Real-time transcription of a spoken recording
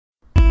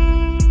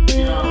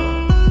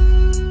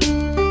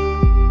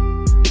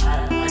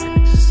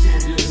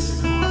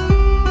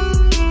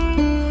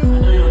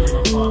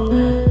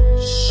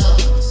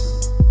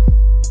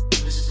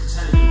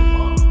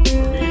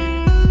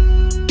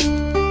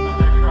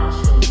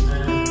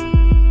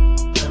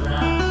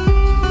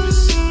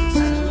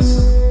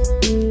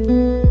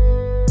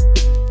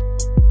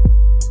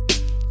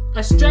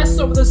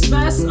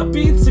mess, I've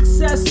been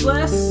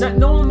successless, not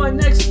knowing my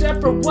next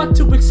step or what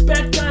to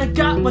expect. I ain't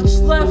got much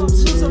left,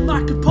 losing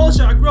my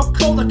composure. I grow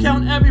cold, I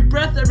count every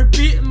breath, every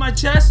beat in my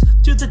chest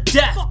to the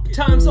death.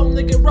 Times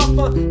only get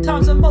rougher,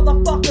 times a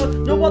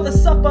motherfucker, no other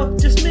suffer,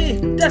 just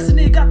me.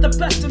 Destiny got the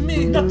best of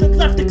me, nothing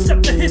left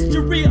except the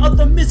history of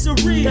the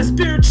misery that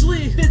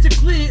spiritually,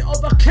 physically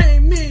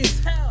overcame me.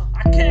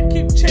 I can't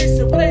keep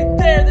chasing what ain't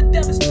there, the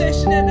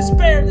devastation and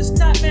despair. This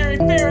nightmare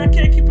ain't fair, I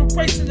can't keep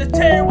erasing the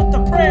tear with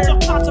the prayers. I'm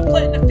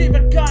contemplating if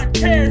even God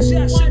cares.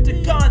 Yeah, I should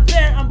have gone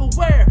there, I'm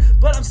aware,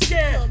 but I'm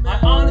scared. I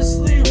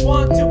honestly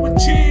want to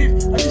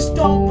achieve, I just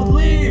don't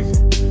believe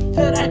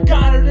that I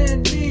got it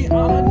in me.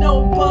 I'm a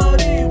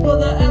nobody,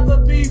 will I ever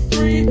be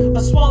free?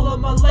 I swallow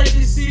my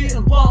legacy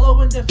and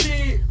wallow in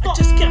defeat. I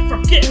just can't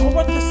forget how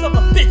worthless of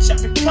a bitch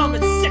I've become.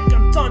 It's sick,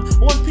 I'm done,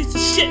 one piece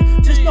of shit.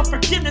 There's no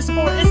forgiveness for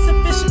an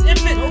insufficient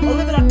infant. I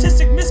live an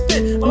autistic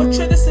misfit, I would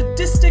trade a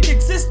sadistic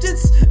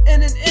existence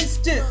in an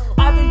instant.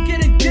 I've been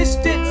getting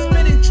distant,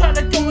 spinning, trying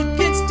to go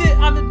against it.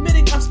 I'm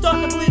admitting I'm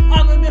starting to believe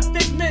I'm a mere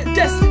figment.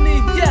 Destiny,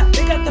 yeah,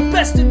 they got the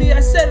best of me. I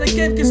said it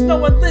again cause no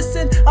one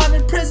listened. I'm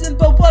in prison,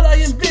 but what I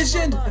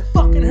envisioned, it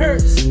fucking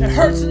hurts. It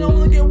hurts and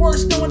only get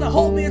worse. No one to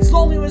hold me, it's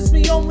lonely when it's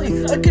me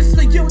only against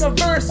the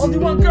universe. Only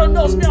one girl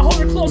knows me, I hold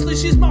her closely.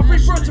 She's my free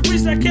first, the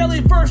reason I can't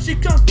leave first. She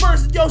comes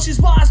first, and yo, she's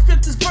why I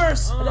spit this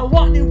verse. I don't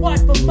want any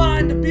wife of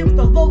mine to be with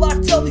the low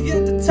life till the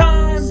end of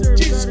time.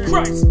 Jesus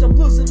Christ, I'm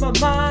losing my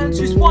mind.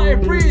 She's why I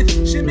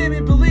breathe, she made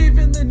me believe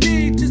in the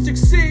need to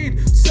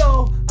succeed,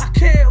 so I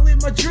can't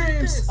leave my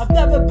dreams. I've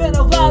never been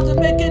allowed to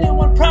make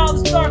anyone proud.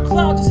 This dark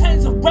cloud just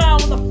hangs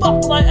around. When the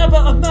fuck will I ever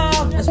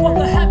amount? As what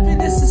the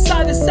happiness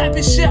inside this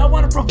sappy shit I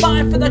wanna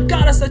provide for the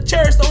goddess I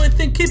cherish, the only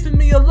thing keeping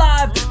me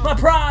alive, my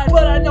pride.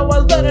 But I know I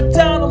let her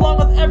down along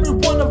with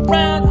everyone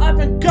around. I've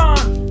been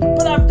gone,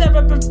 but I've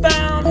never been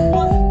found.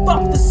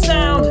 Fuck the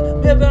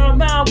sound, never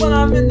I'm out when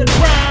I'm in the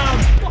ground.